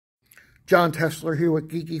John Tesler here with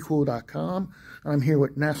GeekyKOOL.com. I'm here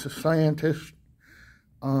with NASA scientist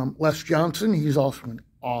Les Johnson. He's also an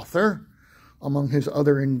author, among his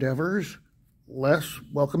other endeavors. Les,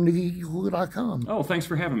 welcome to GeekyKOOL.com. Oh, thanks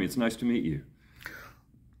for having me. It's nice to meet you.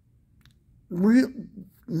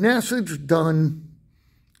 NASA's done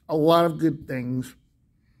a lot of good things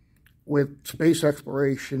with space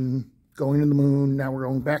exploration, going to the moon. Now we're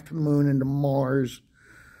going back to the moon and to Mars.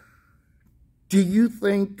 Do you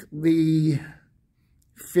think the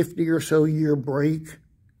 50 or so year break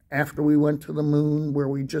after we went to the moon, where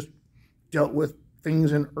we just dealt with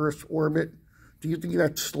things in Earth's orbit, do you think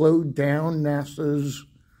that slowed down NASA's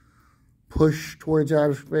push towards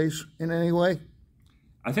outer space in any way?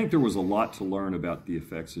 I think there was a lot to learn about the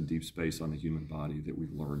effects of deep space on the human body that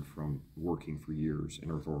we've learned from working for years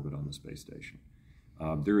in Earth orbit on the space station.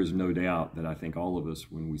 There is no doubt that I think all of us,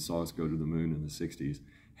 when we saw us go to the moon in the 60s,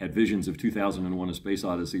 had visions of 2001: A Space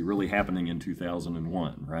Odyssey really happening in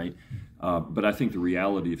 2001, right? But I think the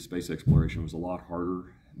reality of space exploration was a lot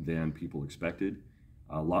harder than people expected,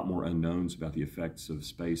 a lot more unknowns about the effects of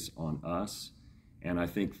space on us. And I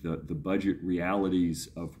think the budget realities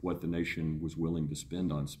of what the nation was willing to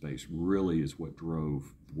spend on space really is what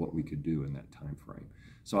drove what we could do in that time frame.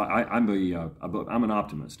 So I'm an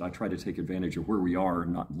optimist. I try to take advantage of where we are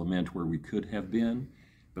and not lament where we could have been.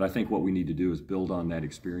 But I think what we need to do is build on that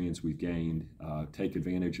experience we've gained, take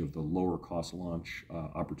advantage of the lower cost launch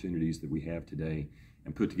opportunities that we have today,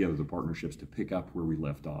 and put together the partnerships to pick up where we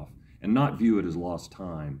left off. And not view it as lost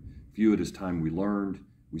time, view it as time we learned.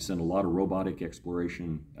 We sent a lot of robotic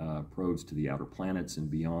exploration probes to the outer planets and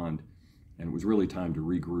beyond, and it was really time to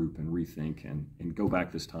regroup and rethink and go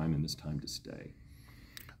back this time, and this time to stay.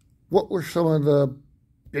 What were some of the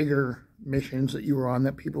bigger missions that you were on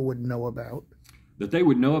that people would know about? That they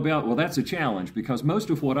would know about? Well, that's a challenge, because most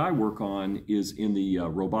of what I work on is in the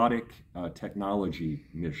robotic technology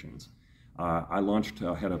missions. I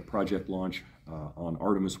had a project launch on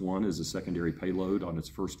Artemis 1 as a secondary payload on its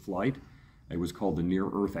first flight. It was called the Near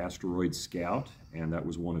Earth Asteroid Scout, and that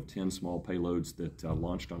was one of 10 small payloads that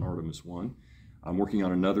launched on Artemis 1. I'm working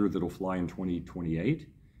on another that'll fly in 2028.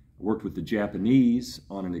 I worked with the Japanese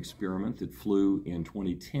on an experiment that flew in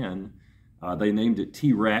 2010. They named it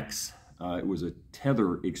T-Rex. It was a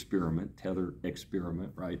tether experiment,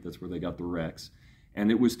 right? That's where they got the Rex.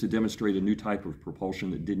 And it was to demonstrate a new type of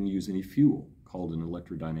propulsion that didn't use any fuel, called an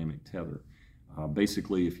electrodynamic tether.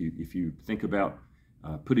 Basically, if you think about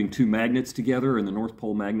putting two magnets together and the North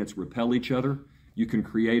Pole magnets repel each other, you can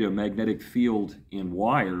create a magnetic field in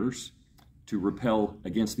wires to repel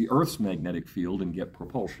against the Earth's magnetic field and get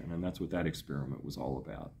propulsion. And that's what that experiment was all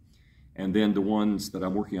about. And then the ones that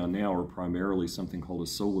I'm working on now are primarily something called a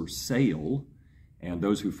solar sail. And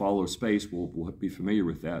those who follow space will be familiar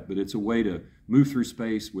with that. But it's a way to move through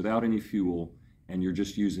space without any fuel, and you're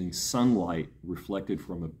just using sunlight reflected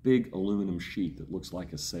from a big aluminum sheet that looks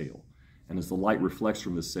like a sail. And as the light reflects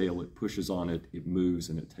from the sail, it pushes on it, it moves,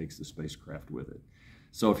 and it takes the spacecraft with it.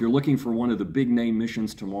 So if you're looking for one of the big name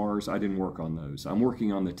missions to Mars, I didn't work on those. I'm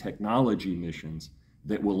working on the technology missions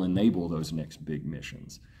that will enable those next big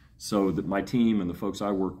missions. So that my team and the folks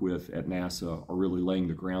I work with at NASA are really laying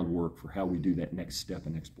the groundwork for how we do that next step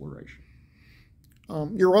in exploration.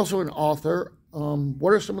 You're also an author.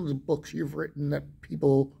 What are some of the books you've written that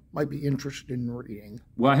people might be interested in reading?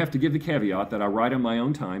 Well, I have to give the caveat that I write on my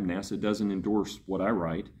own time. NASA doesn't endorse what I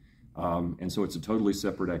write, and so it's a totally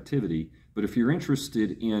separate activity. But if you're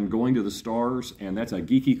interested in going to the stars, and that's a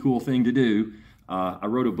geeky cool thing to do, I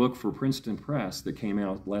wrote a book for Princeton Press that came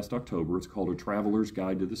out last October. It's called A Traveler's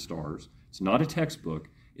Guide to the Stars. It's not a textbook.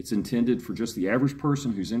 It's intended for just the average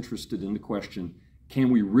person who's interested in the question, can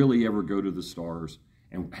we really ever go to the stars?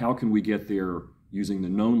 And how can we get there using the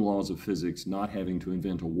known laws of physics, not having to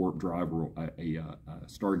invent a warp drive or a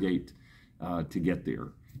Stargate to get there?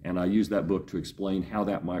 And I use that book to explain how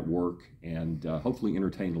that might work and hopefully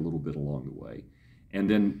entertain a little bit along the way. And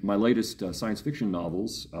then my latest science fiction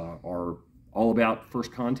novels are all about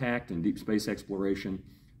first contact and deep space exploration.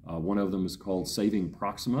 One of them is called Saving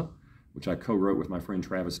Proxima, which I co-wrote with my friend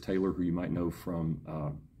Travis Taylor, who you might know from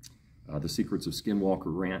the Secrets of Skinwalker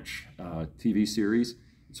Ranch TV series.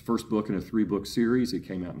 It's the first book in a 3-book series. It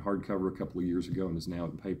came out in hardcover a couple of years ago and is now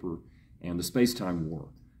in paper. And The Space-Time War,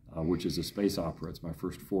 which is a space opera. It's my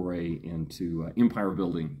first foray into empire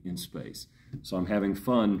building in space. So I'm having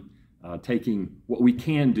fun taking what we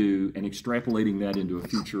can do and extrapolating that into a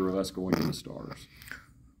future of us going to the stars.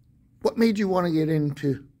 What made you want to get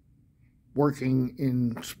into working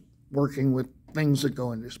with things that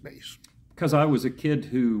go into space? Because I was a kid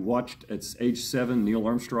who watched at age 7 Neil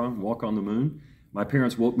Armstrong walk on the moon. My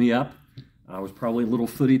parents woke me up I was probably in little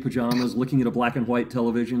footy pajamas, looking at a black and white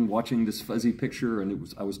television, watching this fuzzy picture,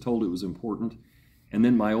 and I was told it was important. And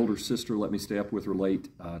then my older sister let me stay up with her late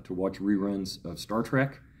to watch reruns of Star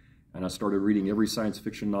Trek. And I started reading every science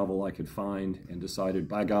fiction novel I could find and decided,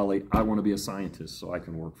 by golly, I want to be a scientist so I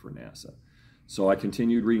can work for NASA. So I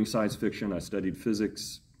continued reading science fiction. I studied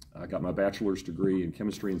physics. I got my bachelor's degree in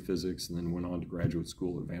chemistry and physics, and then went on to graduate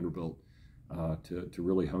school at Vanderbilt to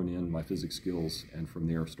really hone in my physics skills. And from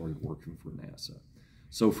there, started working for NASA.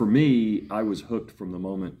 So for me, I was hooked from the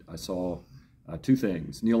moment I saw two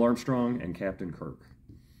things, Neil Armstrong and Captain Kirk.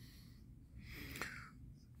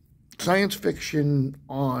 Science fiction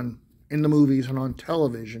in the movies and on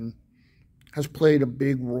television has played a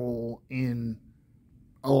big role in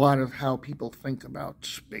a lot of how people think about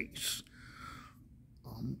space.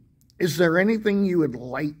 Is there anything you would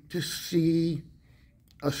like to see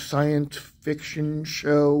a science fiction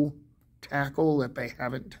show tackle that they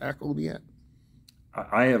haven't tackled yet?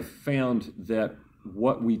 I have found that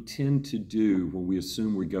what we tend to do when we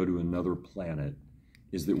assume we go to another planet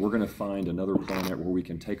is that we're going to find another planet where we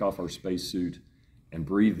can take off our spacesuit and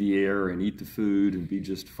breathe the air and eat the food and be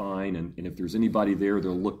just fine. And if there's anybody there,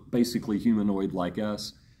 they'll look basically humanoid like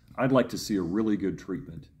us. I'd like to see a really good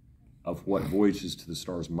treatment of what voyages to the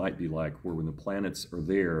stars might be like, where when the planets are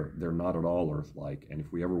there, they're not at all Earth-like. And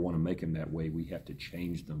if we ever want to make them that way, we have to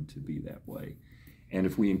change them to be that way. And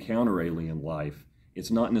if we encounter alien life,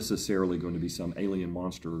 it's not necessarily going to be some alien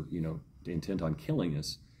monster, intent on killing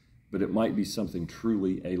us, but it might be something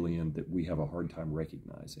truly alien that we have a hard time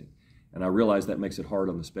recognizing. And I realize that makes it hard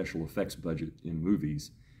on the special effects budget in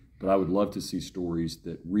movies, but I would love to see stories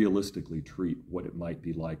that realistically treat what it might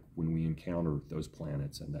be like when we encounter those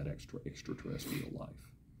planets and that extraterrestrial life.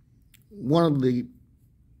 One of the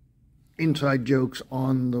inside jokes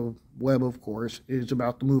on the web, of course, is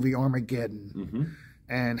about the movie Armageddon,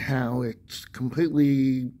 and how it's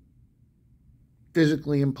completely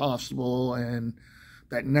physically impossible, and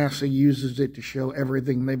that NASA uses it to show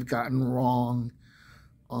everything they've gotten wrong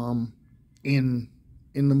in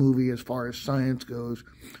the movie as far as science goes.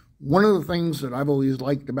 One of the things that I've always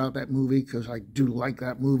liked about that movie, because I do like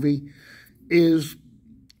that movie, is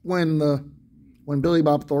when Billy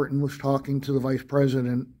Bob Thornton was talking to the vice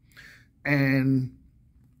president, and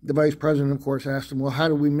the vice president, of course, asked him, well, how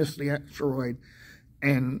did we miss the asteroid?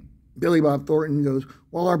 And Billy Bob Thornton goes,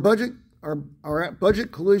 well, our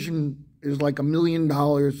budget collision is like $1 million,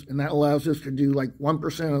 and that allows us to do like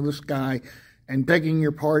 1% of the sky. And begging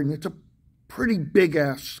your pardon, it's a pretty big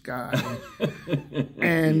ass sky.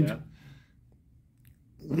 And yeah.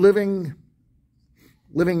 living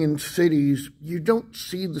in cities, you don't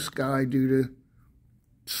see the sky due to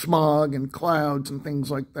smog and clouds and things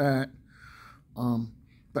like that.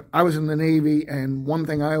 But I was in the Navy, and one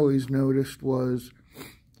thing I always noticed was,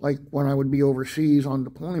 like when I would be overseas on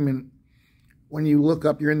deployment, when you look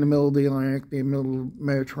up, you're in the middle of the Atlantic, the middle of the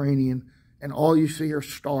Mediterranean, and all you see are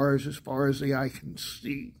stars as far as the eye can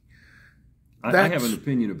see. I have an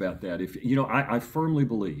opinion about that. I firmly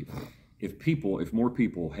believe if more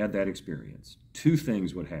people had that experience, two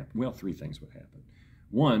things would happen. Well, three things would happen.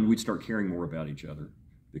 One, we'd start caring more about each other,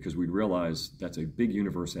 because we'd realize that's a big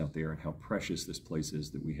universe out there and how precious this place is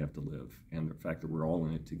that we have to live, and the fact that we're all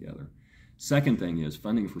in it together. Second thing is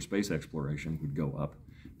funding for space exploration would go up,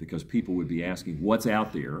 because people would be asking what's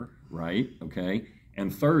out there, right? Okay.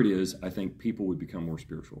 And third is, I think people would become more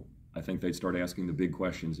spiritual. I think they'd start asking the big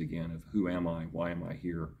questions again of who am I, why am I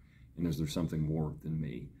here, and is there something more than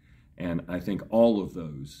me? And I think all of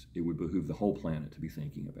those, it would behoove the whole planet to be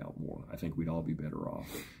thinking about more. I think we'd all be better off.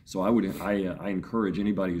 So I encourage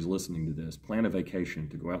anybody who's listening to this, plan a vacation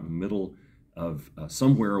to go out in the middle of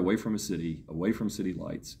somewhere away from a city, away from city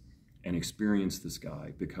lights, and experience the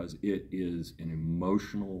sky, because it is an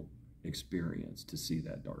emotional experience to see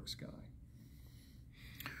that dark sky.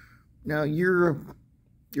 Now, you're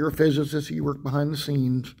a physicist, you work behind the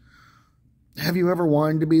scenes. Have you ever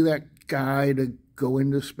wanted to be that guy to go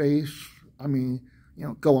into space? I mean,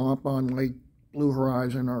 go up on like Blue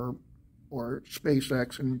Horizon or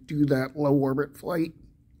SpaceX and do that low orbit flight?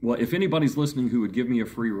 Well, if anybody's listening who would give me a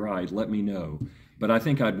free ride, let me know. But I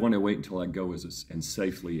think I'd want to wait until I go and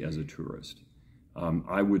safely as a tourist.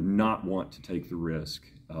 I would not want to take the risk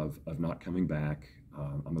of not coming back.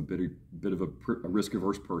 I'm a bit of a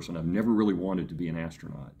risk-averse person. I've never really wanted to be an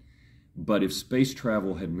astronaut. But if space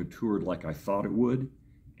travel had matured like I thought it would,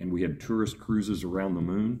 and we had tourist cruises around the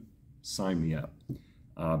moon, sign me up.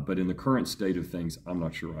 But in the current state of things, I'm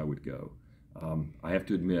not sure I would go. I have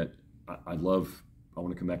to admit, I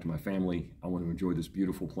want to come back to my family. I want to enjoy this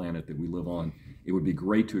beautiful planet that we live on. It would be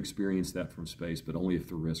great to experience that from space, but only if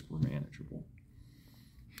the risks were manageable.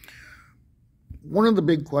 one of the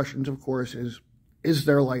big questions, of course, is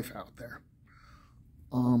there life out there?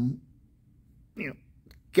 You know,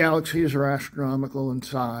 galaxies are astronomical in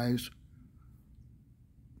size.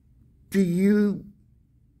 Do you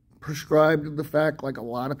prescribe to the fact, like a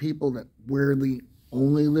lot of people, that we're the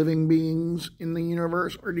only living beings in the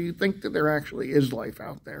universe, or do you think that there actually is life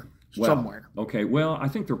out there somewhere? Okay, well, I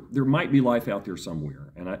think there might be life out there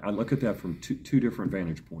somewhere, and I look at that from two different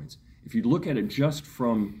vantage points. If you look at it just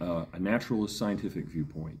from a naturalist scientific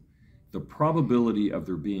viewpoint, the probability of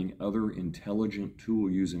there being other intelligent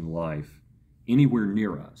tool-using life anywhere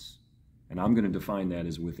near us, and I'm going to define that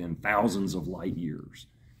as within thousands of light years,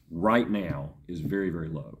 right now is very, very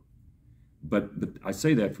low. But I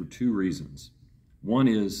say that for two reasons. One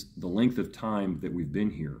is the length of time that we've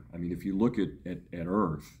been here. I mean, if you look at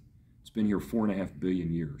Earth, it's been here 4.5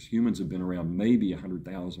 billion years. Humans have been around maybe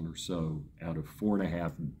 100,000 or so out of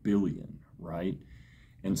 4.5 billion, right?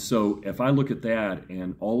 And so if I look at that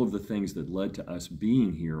and all of the things that led to us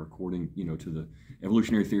being here, according, to the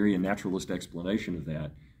evolutionary theory and naturalist explanation of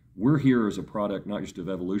that, we're here as a product not just of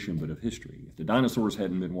evolution, but of history. If the dinosaurs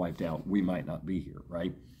hadn't been wiped out, we might not be here,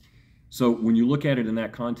 right? So when you look at it in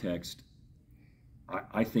that context,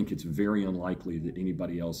 I think it's very unlikely that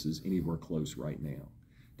anybody else is anywhere close right now.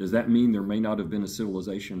 Does that mean there may not have been a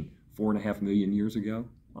civilization 4.5 million years ago?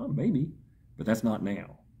 Well, maybe, but that's not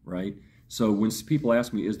now, right? So when people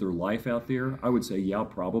ask me, is there life out there? I would say, yeah,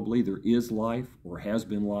 probably there is life, or has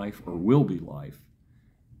been life, or will be life.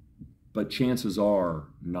 But chances are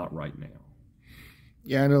not right now.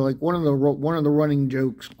 Yeah, I know. Like one of the running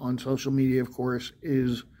jokes on social media, of course,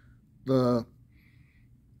 is the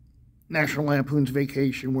National Lampoon's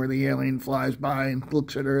Vacation, where the alien flies by and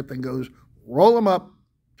looks at Earth and goes, "Roll them up,"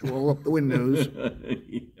 to roll up the windows.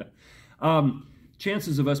 Yeah.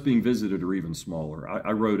 Chances of us being visited are even smaller.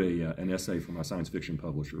 I wrote an essay for my science fiction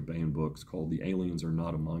publisher, Bain Books, called "The Aliens Are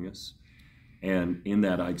Not Among Us." And in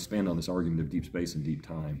that, I expand on this argument of deep space and deep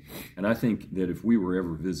time. And I think that if we were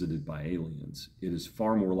ever visited by aliens, it is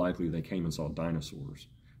far more likely they came and saw dinosaurs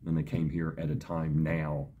than they came here at a time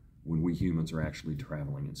now when we humans are actually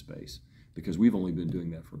traveling in space. Because we've only been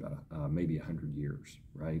doing that for about maybe 100 years,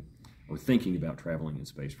 right? Or thinking about traveling in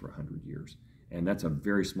space for 100 years. And that's a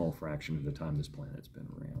very small fraction of the time this planet's been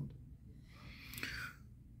around.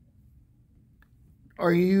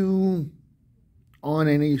 Are you on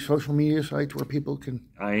any social media sites where people can?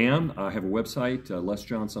 I am. I have a website,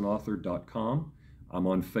 lesjohnsonauthor.com. I'm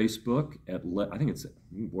on Facebook at, I think it's,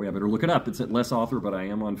 boy, I better look it up. It's at Les Author, but I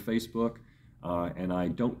am on Facebook. And I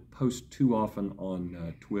don't post too often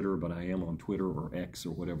on Twitter, but I am on Twitter, or X,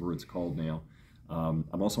 or whatever it's called now. I'm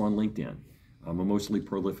also on LinkedIn. I'm mostly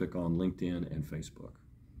prolific on LinkedIn and Facebook.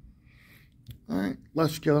 All right.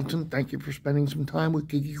 Les Johnson, thank you for spending some time with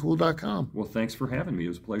GeekyKOOL.com. Well, thanks for having me. It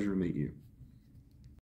was a pleasure to meet you.